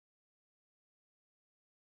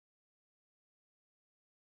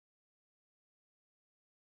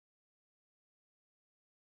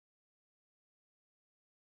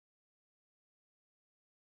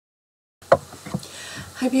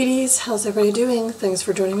Hi beauties, how's everybody doing? Thanks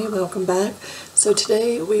for joining me, welcome back. So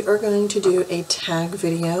today we are going to do a tag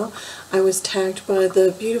video. I was tagged by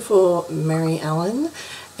the beautiful Mary Ellen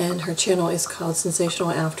and her channel is called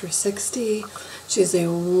Sensational After 60. She's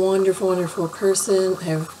a wonderful, wonderful person. I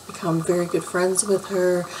have become very good friends with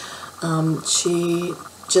her. She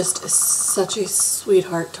just is such a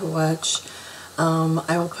sweetheart to watch.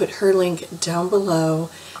 I will put her link down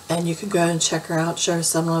below and you can go and check her out, show her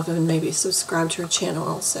some love, and maybe subscribe to her channel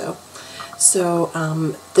also. So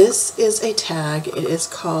this is a tag. It is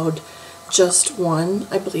called Just One.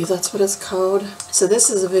 I believe that's what it's called. So this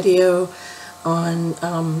is a video on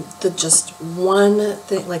the just one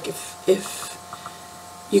thing, like if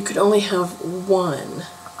you could only have one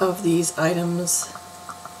of these items,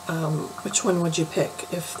 which one would you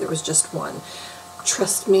pick if there was just one?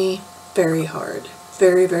 Trust me, very hard.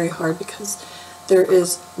 Very, very hard, because there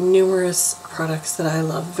is numerous products that I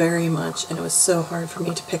love very much, and it was so hard for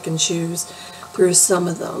me to pick and choose through some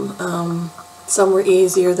of them. Some were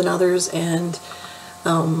easier than others, and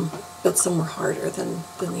but some were harder than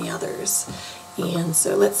the others. And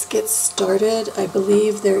so let's get started. I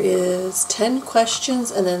believe there is 10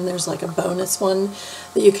 questions, and then there's like a bonus one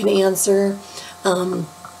that you can answer. I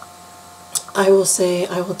will say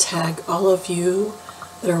I will tag all of you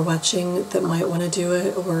that are watching that might want to do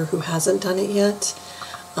it or who hasn't done it yet.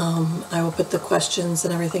 I will put the questions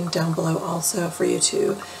and everything down below also for you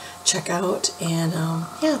to check out, and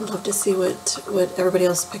yeah, I'd love to see what everybody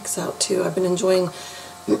else picks out too. I've been enjoying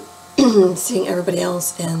seeing everybody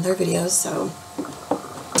else in their videos. So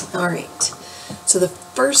alright, so the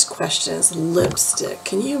first question is lipstick.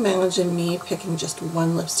 Can you imagine me picking just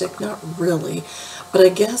one lipstick? Not really, but I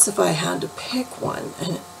guess if I had to pick one,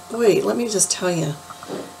 and boy, let me just tell you,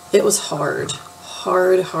 it was hard.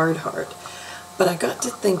 But I got to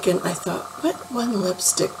thinking, I thought, what one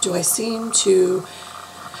lipstick do I seem to,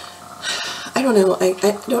 I don't know, I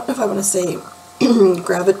don't know if I want to say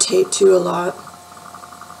gravitate to a lot.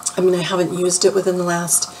 I mean, I haven't used it within the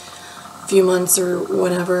last few months or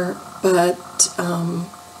whatever, but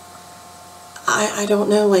I don't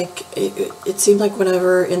know, like, it seemed like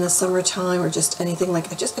whenever in the summertime or just anything,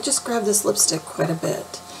 like, I just grabbed this lipstick quite a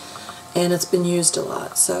bit. And it's been used a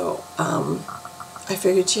lot, so I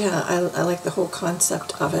figured, yeah, I like the whole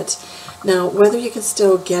concept of it. Now, whether you can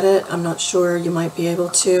still get it, I'm not sure. You might be able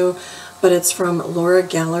to, but it's from Laura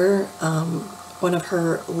Geller, one of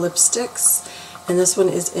her lipsticks, and this one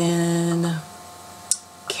is in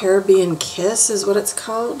Caribbean Kiss is what it's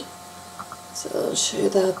called. So I'll show you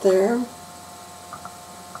that there.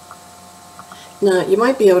 Now, you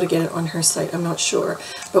might be able to get it on her site, I'm not sure.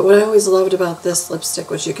 But what I always loved about this lipstick,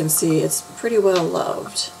 which you can see, it's pretty well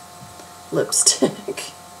loved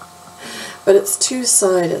lipstick. But it's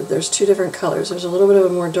two-sided. There's two different colors. There's a little bit of a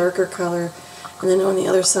more darker color, and then on the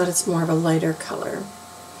other side it's more of a lighter color.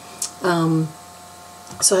 So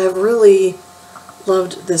I have really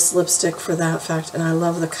loved this lipstick for that fact, and I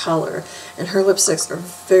love the color. And her lipsticks are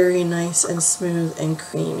very nice and smooth and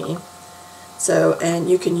creamy. So, and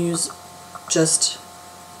you can use just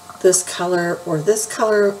this color,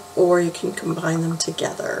 or you can combine them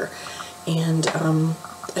together. And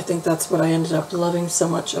I think that's what I ended up loving so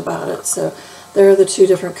much about it. So there are the two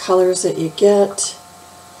different colors that you get.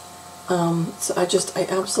 So I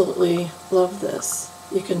absolutely love this.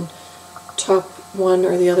 You can top one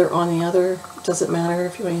or the other on the other. It doesn't matter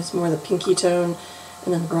if you want to use more of the pinky tone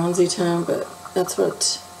and then bronzy tone, but that's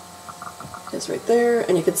what it is right there.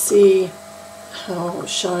 And you can see how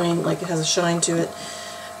shine, like it has a shine to it.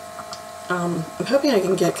 I'm hoping I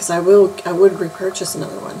can get, because I would repurchase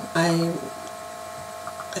another one.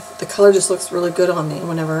 The color just looks really good on me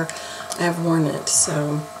whenever I have worn it.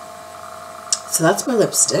 So that's my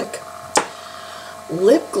lipstick.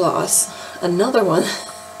 Lip gloss, another one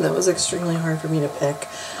that was extremely hard for me to pick,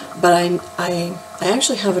 but I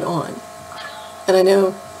actually have it on, and I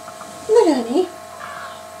know, my honey,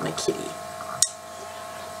 my kitty.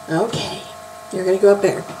 Okay. You're going to go up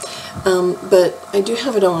there. But I do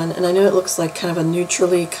have it on, and I know it looks like kind of a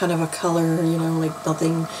neutrally kind of a color, you know, like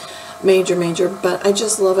nothing major, but I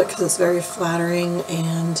just love it because it's very flattering,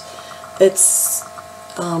 and it's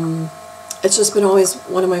just been always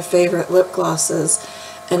one of my favorite lip glosses,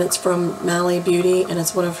 and it's from Mally Beauty, and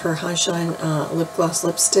it's one of her high shine lip gloss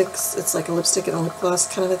lipsticks. It's like a lipstick and a lip gloss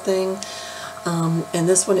kind of a thing, and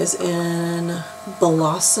this one is in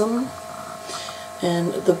Blossom.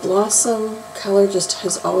 And the Blossom color just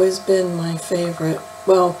has always been my favorite.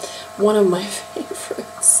 Well, one of my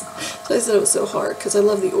favorites. So I said it was so hard because I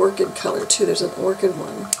love the orchid color too. There's an orchid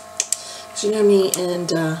one. Because you know me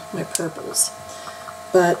and my purples.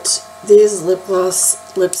 But These lip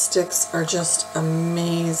gloss lipsticks are just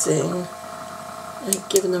amazing. I've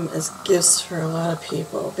given them as gifts for a lot of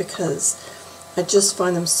people because I just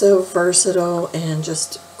find them so versatile and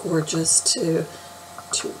just gorgeous to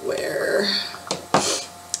wear.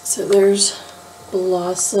 So there's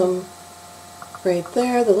Blossom right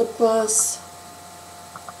there, the lip gloss.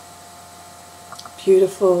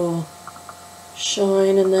 Beautiful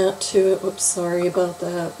shine in that to it. Whoops, sorry about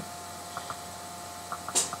that.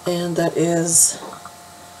 And that is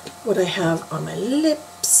what I have on my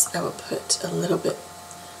lips. I will put a little bit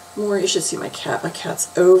more. You should see my cat. My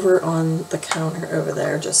cat's over on the counter over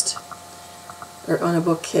there, or on a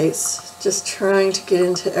bookcase, just trying to get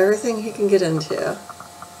into everything he can get into.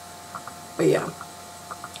 But yeah,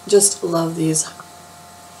 just love these.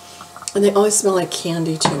 And they always smell like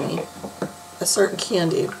candy to me. A certain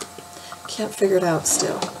candy. Can't figure it out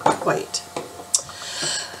still, quite.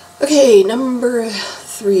 Okay, number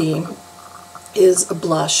 3 is a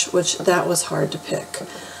blush, which that was hard to pick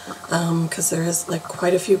because there is like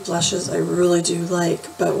quite a few blushes I really do like,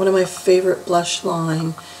 but one of my favorite blush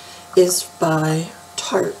line is by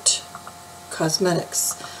Tarte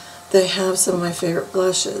Cosmetics. They have some of my favorite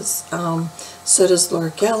blushes. So does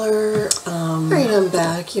Laura Geller. Right, I'm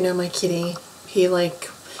back. You know my kitty. He like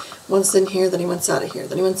wants in here, then he wants out of here,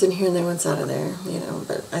 then he wants in here, and then he wants out of there. You know,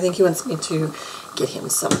 but I think he wants me to get him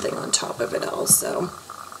something on top of it all. So,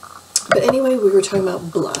 but anyway, we were talking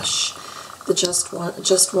about blush. The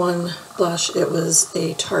Just One blush. It was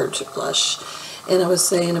a Tarte blush, and I was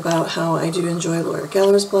saying about how I do enjoy Laura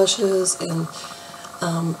Geller's blushes, and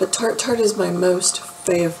but Tarte is my most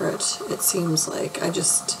favorite. It seems like I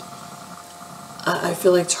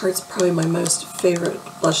feel like Tarte's probably my most favorite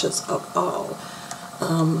blushes of all.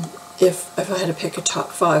 If I had to pick a top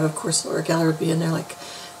 5, of course Laura Geller would be in there like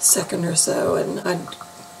second or so, and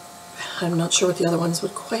I'm not sure what the other ones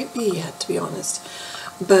would quite be yet, to be honest.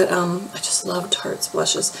 But I just love Tarte's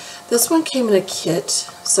blushes. This one came in a kit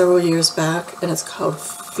several years back, and it's called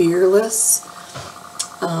Fearless.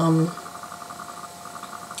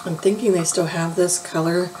 I'm thinking they still have this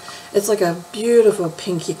color. It's like a beautiful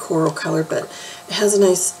pinky coral color, but it has a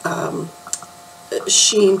nice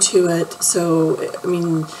sheen to it, so I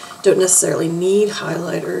mean, don't necessarily need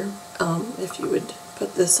highlighter if you would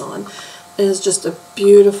put this on. It is just a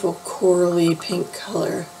beautiful corally pink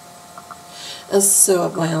color. That's so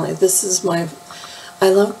up my alley. This is I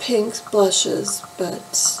love pink blushes,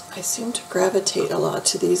 but I seem to gravitate a lot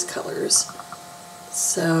to these colors.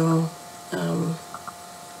 So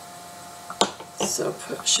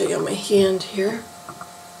show you on my hand here,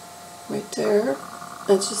 right there.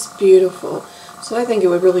 That's just beautiful. So I think it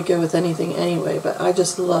would really go with anything anyway, but I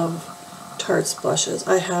just love Tarte's blushes.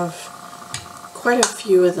 I have quite a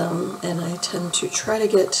few of them, and I tend to try to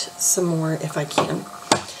get some more if I can.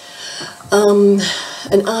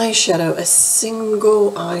 An eyeshadow, a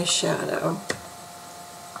single eyeshadow.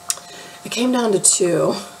 It came down to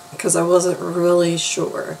 2 because I wasn't really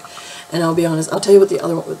sure. And I'll be honest, I'll tell you what the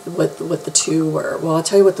other what the 2 were. Well, I'll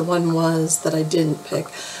tell you what the one was that I didn't pick.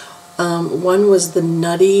 One was the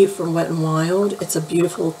Nutty from Wet n Wild. It's a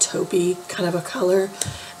beautiful taupey kind of a color,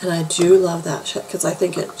 and I do love that shit because I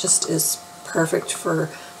think it just is perfect for,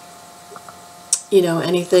 you know,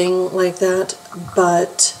 anything like that.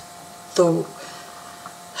 But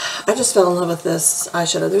I just fell in love with this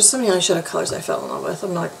eyeshadow. There's so many eyeshadow colors I fell in love with.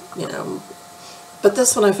 I'm not, you know, but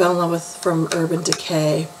this one I fell in love with from Urban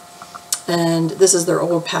Decay. And this is their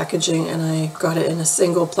old packaging, and I got it in a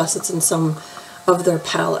single, plus it's in some of their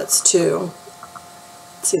palettes too.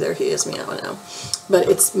 See, there he is meowing now. But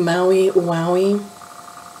it's Maui Wowie.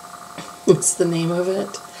 It's the name of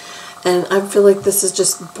it. And I feel like this is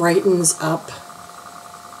just brightens up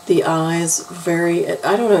the eyes very,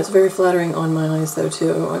 I don't know, it's very flattering on my eyes though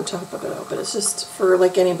too, on top of it all. But it's just for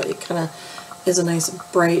like anybody, kind of is a nice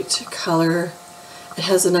bright color. It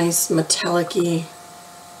has a nice metallic-y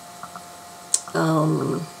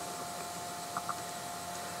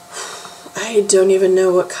I don't even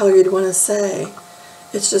know what color you'd want to say.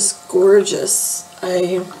 It's just gorgeous.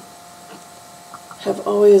 I have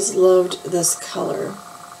always loved this color,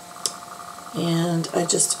 and I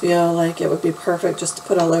just feel like it would be perfect just to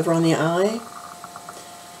put all over on the eye,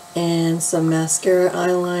 and some mascara,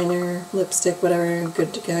 eyeliner, lipstick, whatever,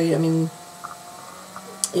 good to go. I mean,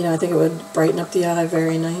 you know, I think it would brighten up the eye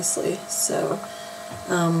very nicely. So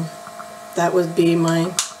that would be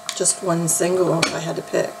my just one single if I had to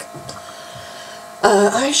pick.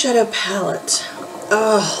 Eyeshadow palette.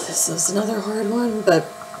 Oh, this is another hard one, but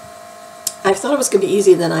I thought it was going to be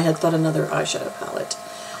easy, then I had thought another eyeshadow palette.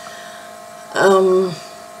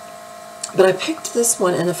 But I picked this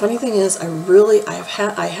one, and the funny thing is, I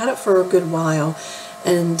had it for a good while,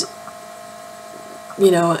 and you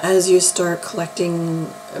know, as you start collecting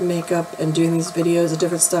makeup and doing these videos of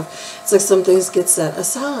different stuff, it's like some things get set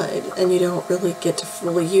aside, and you don't really get to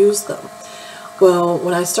fully use them. Well,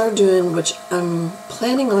 when I started doing, which I'm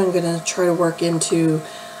planning on going to try to work into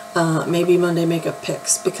maybe Monday makeup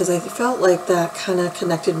picks, because I felt like that kind of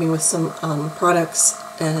connected me with some products,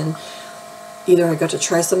 and either I got to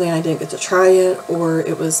try something I didn't get to try it, or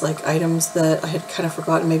it was like items that I had kind of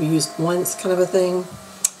forgotten, maybe used once kind of a thing.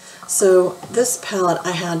 So this palette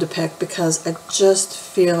I had to pick because I just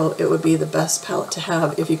feel it would be the best palette to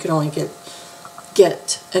have if you could only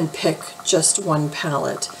get and pick just one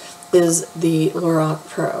palette, is the Lorac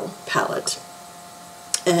Pro palette.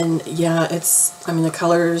 And yeah, I mean, the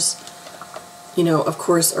colors, you know, of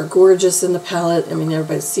course, are gorgeous in the palette. I mean,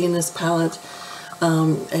 everybody's seen this palette.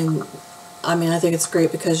 And I mean, I think it's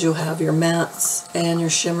great because you'll have your mattes and your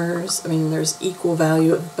shimmers. I mean, there's equal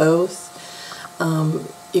value of both.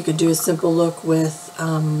 You could do a simple look with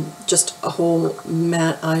just a whole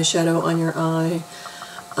matte eyeshadow on your eye.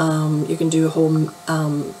 You can do a whole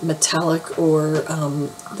metallic or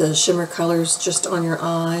the shimmer colors just on your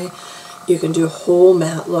eye. You can do a whole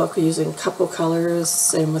matte look using a couple colors,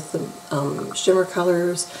 same with the shimmer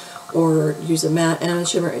colors, or use a matte and a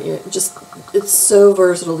shimmer. It's so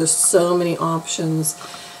versatile. There's so many options,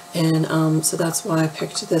 and so that's why I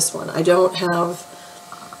picked this one. I don't have,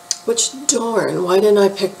 which darn, why didn't I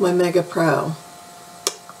pick my Mega Pro?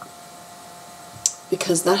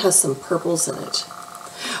 Because that has some purples in it.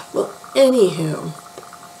 Well, anywho,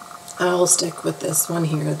 I'll stick with this one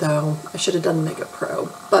here, though. I should have done Mega Pro,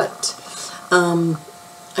 but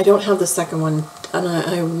I don't have the second one, and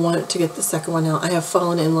I want to get the second one out. I have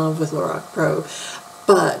fallen in love with Lorac Pro,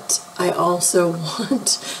 but I also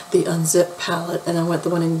want the Unzip palette, and I want the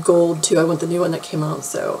one in gold, too. I want the new one that came out,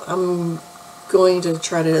 so I'm going to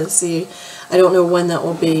try to see. I don't know when that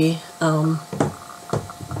will be.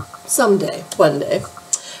 Someday, one day.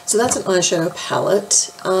 So that's an eyeshadow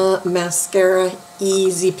palette. Mascara,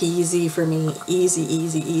 easy peasy for me. Easy,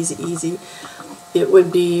 easy, easy, easy. It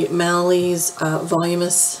would be Mali's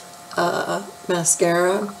Voluminous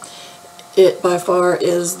mascara. It by far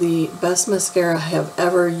is the best mascara I have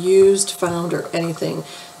ever used, found, or anything.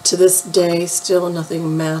 To this day, still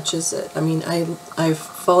nothing matches it. I mean, I've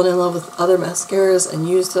fallen in love with other mascaras and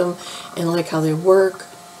used them and like how they work.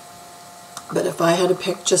 But if I had to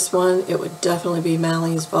pick just one, it would definitely be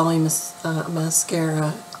Mali's Voluminous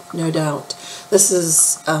mascara, no doubt. This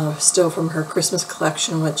is still from her Christmas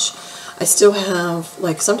collection, which I still have.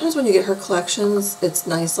 Like, sometimes when you get her collections, it's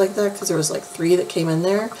nice like that, because there was like 3 that came in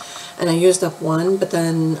there, and I used up one, but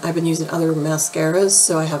then I've been using other mascaras,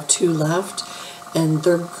 so I have 2 left, and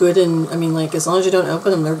they're good, and I mean, like, as long as you don't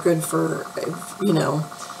open them, they're good for, you know,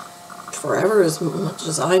 forever, as much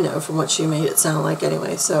as I know from what she made it sound like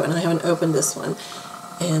anyway. So, and I haven't opened this one,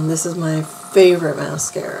 and this is my favorite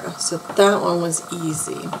mascara, so that one was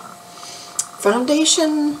easy.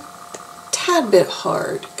 Foundation, tad bit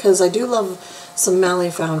hard, because I do love some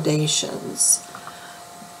Mali foundations,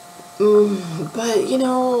 but you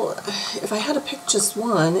know, if I had to pick just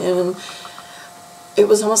one, and it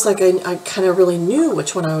was almost like I kind of really knew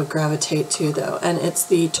which one I would gravitate to, though, and it's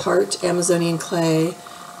the Tarte Amazonian Clay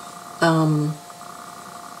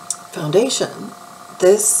foundation.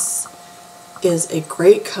 This is a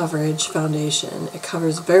great coverage foundation. It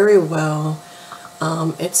covers very well.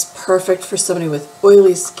 It's perfect for somebody with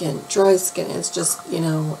oily skin, dry skin. It's just, you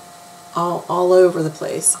know, all over the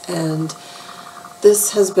place. And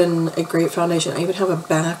this has been a great foundation. I even have a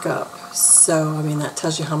backup. So, I mean, that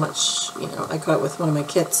tells you how much, you know, I got it with one of my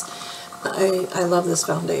kits. I love this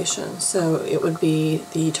foundation. So it would be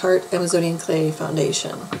the Tarte Amazonian Clay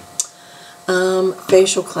foundation.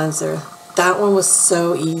 Facial cleanser. That one was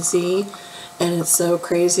so easy, and it's so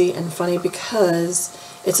crazy and funny because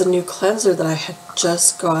it's a new cleanser that I had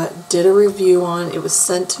just got, did a review on. It was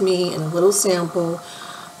sent to me in a little sample,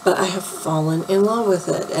 but I have fallen in love with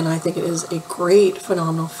it, and I think it is a great,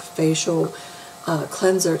 phenomenal facial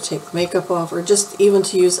cleanser to take makeup off, or just even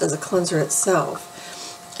to use as a cleanser itself.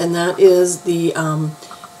 And that is the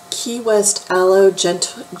Key West Aloe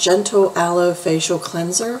Gentle Aloe Facial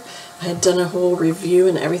Cleanser. I had done a whole review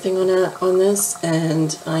and everything on this,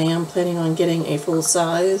 and I am planning on getting a full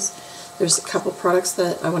size. There's a couple products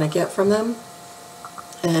that I want to get from them,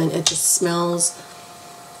 and it just smells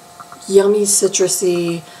yummy,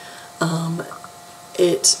 citrusy.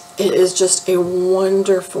 It is just a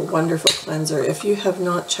wonderful, wonderful cleanser. If you have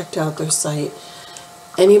not checked out their site,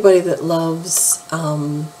 anybody that loves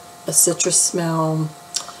a citrus smell,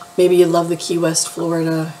 maybe you love the Key West,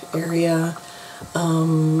 Florida area,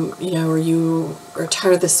 you know, or you are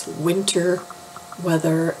tired of this winter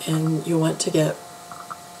weather and you want to get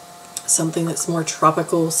something that's more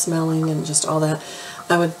tropical smelling and just all that,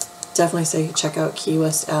 I would definitely say check out Key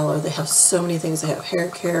West Aloe. They have so many things. They have hair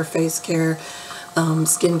care, face care,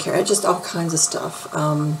 skin care, just all kinds of stuff.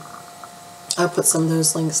 I'll put some of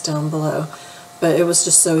those links down below. But it was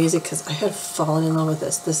just so easy because I had fallen in love with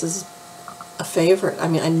this. This is a favorite. I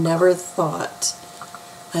mean, I never thought,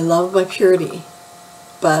 I love my Purity,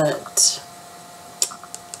 but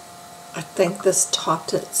I think this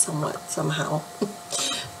topped it somewhat, somehow.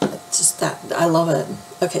 Just that, I love it.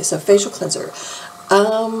 Okay, so facial cleanser.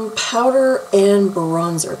 Powder and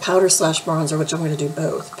bronzer. Powder slash bronzer, which I'm going to do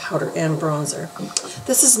both. Powder and bronzer.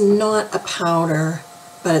 This is not a powder,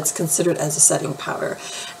 but it's considered as a setting powder.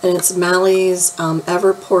 And it's Mali's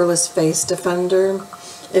Ever Poreless Face Defender.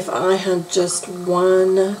 If I had just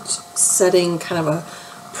one setting kind of a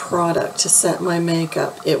product to set my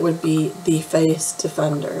makeup, it would be the Face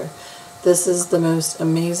Defender. This is the most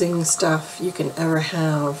amazing stuff you can ever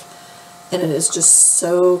have. And it is just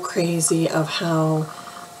so crazy of how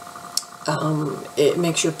it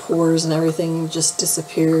makes your pores and everything just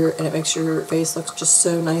disappear, and it makes your face look just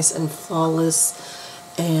so nice and flawless.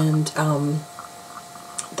 And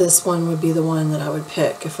this one would be the one that I would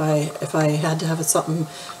pick if I had to have something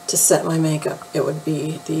to set my makeup. It would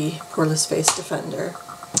be the Poreless Face Defender.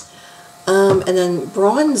 And then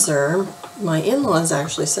bronzer, my in-laws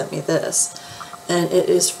actually sent me this, and it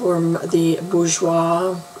is from the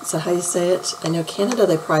Bourjois. Is that how you say it? I know Canada,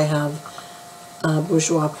 they probably have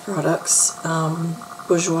Bourjois products.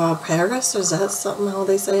 Bourjois Paris, or is that something how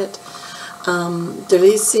they say it?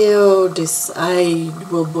 Delicio, I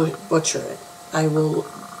will butcher it. I will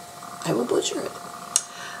butcher it.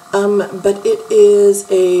 But it is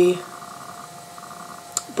a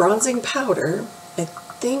bronzing powder. I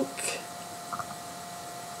think,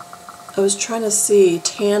 I was trying to see,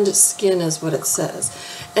 tanned skin is what it says.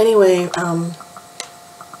 Anyway, am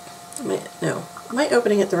I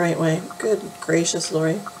opening it the right way? Good gracious,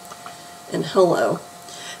 Lori. And hello.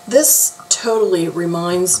 This totally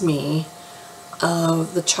reminds me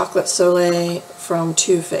of the Chocolate Soleil from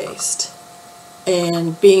Too Faced.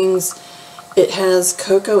 And it has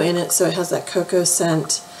cocoa in it, so it has that cocoa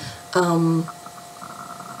scent. I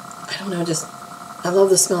don't know, I love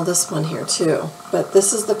the smell of this one here too. But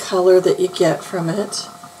this is the color that you get from it.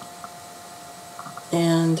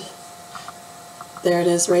 And there it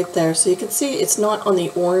is right there. So you can see it's not on the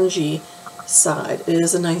orangey side. It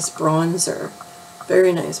is a nice bronzer.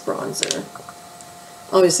 Very nice bronzer.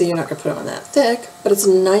 Obviously you're not going to put it on that thick, but it's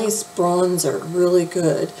a nice bronzer. Really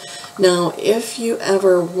good. Now if you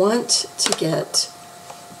ever want to get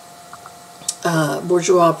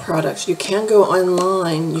Bourjois products, you can go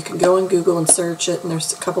online. You can go on Google and search it, and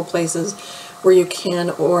there's a couple places where you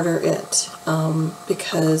can order it,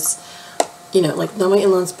 because, you know, like now my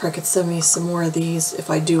in-laws probably could send me some more of these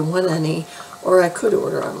if I do want any, or I could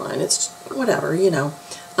order online. It's whatever, you know.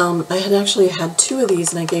 I had actually had 2 of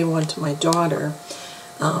these, and I gave one to my daughter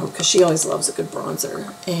because she always loves a good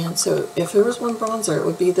bronzer. And so if there was one bronzer, it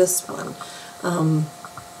would be this one.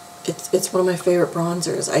 It's one of my favorite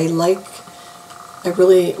bronzers. I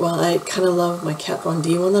kind of love my Kat Von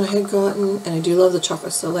D one that I had gotten, and I do love the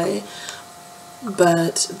Chocolate Soleil.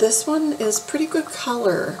 But this one is pretty good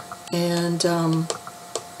color, and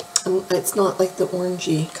it's not like the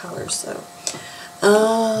orangey color. So,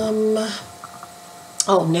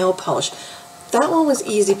 oh, nail polish. That one was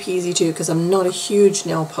easy peasy too, because I'm not a huge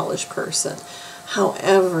nail polish person.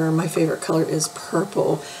 However, my favorite color is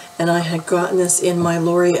purple, and I had gotten this in my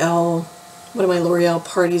L'Oreal, one of my L'Oreal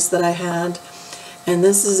parties that I had, and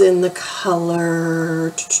this is in the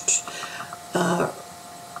color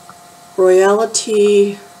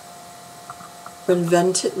Royalty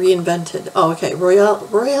Reinvented. Oh, okay,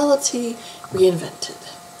 Royalty Reinvented.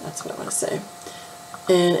 That's what I want to say.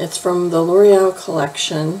 And it's from the L'Oreal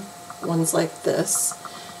collection. Ones like this,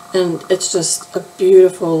 and it's just a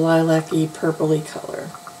beautiful lilac-y purpley color.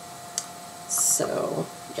 So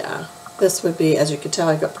yeah, this would be, as you can tell,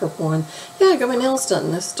 I got purple one. Yeah, I got my nails done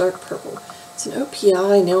in this dark purple. It's an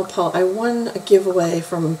OPI nail polish. I won a giveaway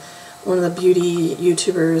from one of the beauty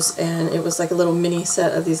YouTubers, and it was like a little mini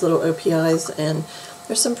set of these little OPIs, and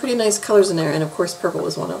there's some pretty nice colors in there, and of course purple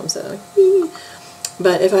was one of them, so whee.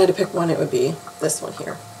 But if I had to pick one, it would be this one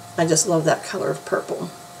here. I just love that color of purple.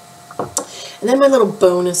 And then my little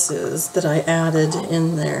bonuses that I added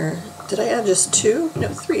in there. Did I add just 2? No,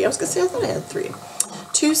 3. I was going to say, I thought I had 3.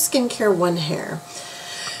 2 skincare, 1 hair.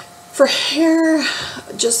 For hair,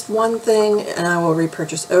 just one thing, and I will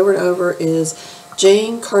repurchase over and over, is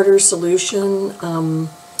Jane Carter Solution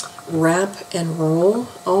Wrap and Roll.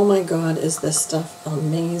 Oh my god, is this stuff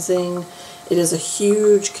amazing. It is a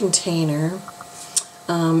huge container.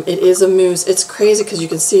 It is a mousse. It's crazy because you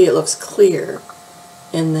can see it looks clear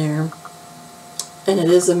in there. And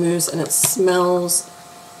it is a mousse, and it smells,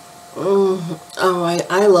 oh,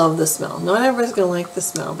 I love the smell. Not everybody's going to like the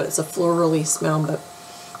smell, but it's a florally smell, but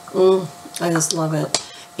I just love it.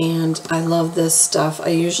 And I love this stuff. I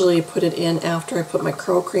usually put it in after I put my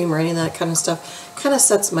curl cream or any of that kind of stuff. Kind of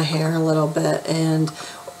sets my hair a little bit, and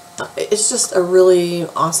it's just a really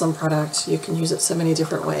awesome product. You can use it so many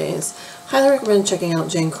different ways. Highly recommend checking out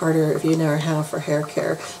Jane Carter if you never have for hair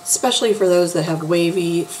care, especially for those that have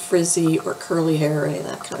wavy, frizzy, or curly hair or any of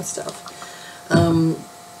that kind of stuff.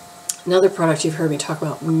 Another product you've heard me talk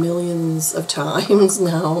about millions of times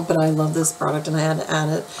now, but I love this product and I had to add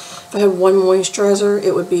it. If I had one moisturizer,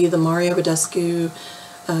 it would be the Mario Badescu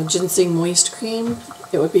Ginseng Moist Cream.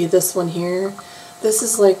 It would be this one here. This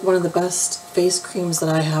is like one of the best face creams that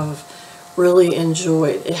I have really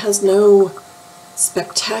enjoyed. It has no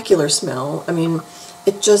spectacular smell. I mean,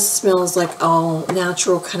 it just smells like all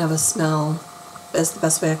natural kind of a smell, is the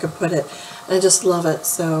best way I could put it. And I just love it.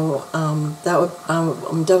 So I'm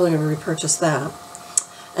definitely going to repurchase that.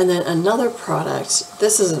 And then another product,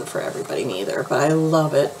 this isn't for everybody neither, but I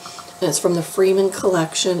love it. And it's from the Freeman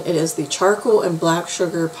collection. It is the Charcoal and Black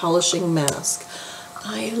Sugar Polishing Mask.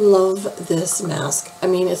 I love this mask. I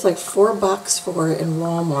mean, it's like $4 for it in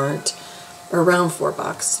Walmart, or around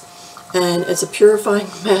 $4. And it's a purifying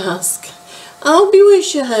mask. I'll be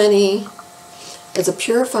with you, honey. It's a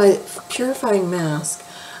purifying mask.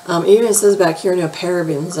 Even it says back here, no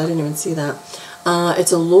parabens. I didn't even see that.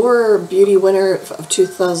 It's a Lure Beauty winner of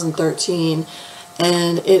 2013.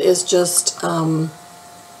 And it is just, you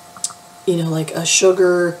know, like a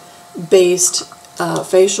sugar-based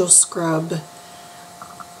facial scrub.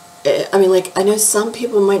 I mean, like, I know some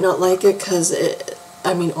people might not like it because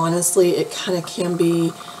I mean, honestly, it kind of can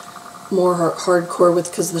be more hardcore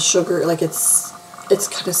with, because the sugar, like, it's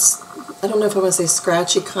kind of, I don't know if I want to say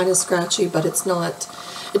scratchy, kind of scratchy, but it's not,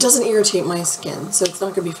 it doesn't irritate my skin, so it's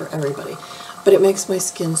not going to be for everybody. But it makes my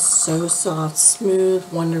skin so soft,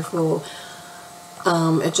 smooth, wonderful.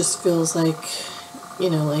 It just feels like, you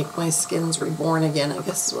know, like my skin's reborn again, I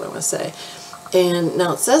guess is what I want to say. And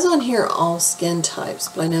now it says on here all skin types,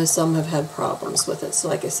 but I know some have had problems with it. So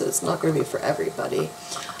like I said, it's not going to be for everybody.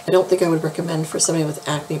 I don't think I would recommend for somebody with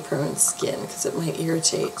acne-prone skin because it might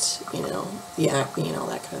irritate, you know, the acne and all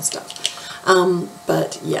that kind of stuff.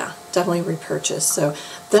 But yeah, definitely repurchase. So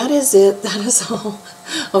that is it. That is all.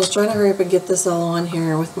 I was trying to hurry up and get this all on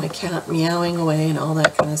here with my cat meowing away and all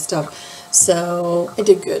that kind of stuff. So I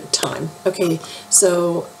did good time. Okay,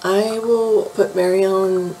 so I will put Mary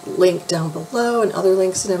Ellen link down below and other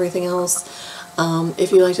links and everything else.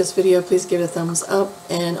 If you like this video, please give it a thumbs up,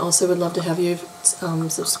 and also would love to have you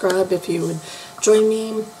subscribe if you would join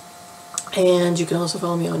me. And you can also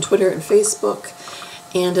follow me on Twitter and Facebook.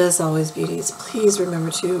 And as always, beauties, please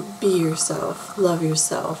remember to be yourself, love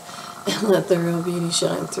yourself, and let the real beauty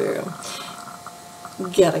shine through.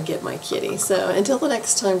 Gotta get my kitty. So until the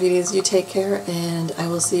next time, beauties, you take care, and I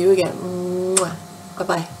will see you again. Mwah.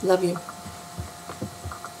 Bye-bye. Love you.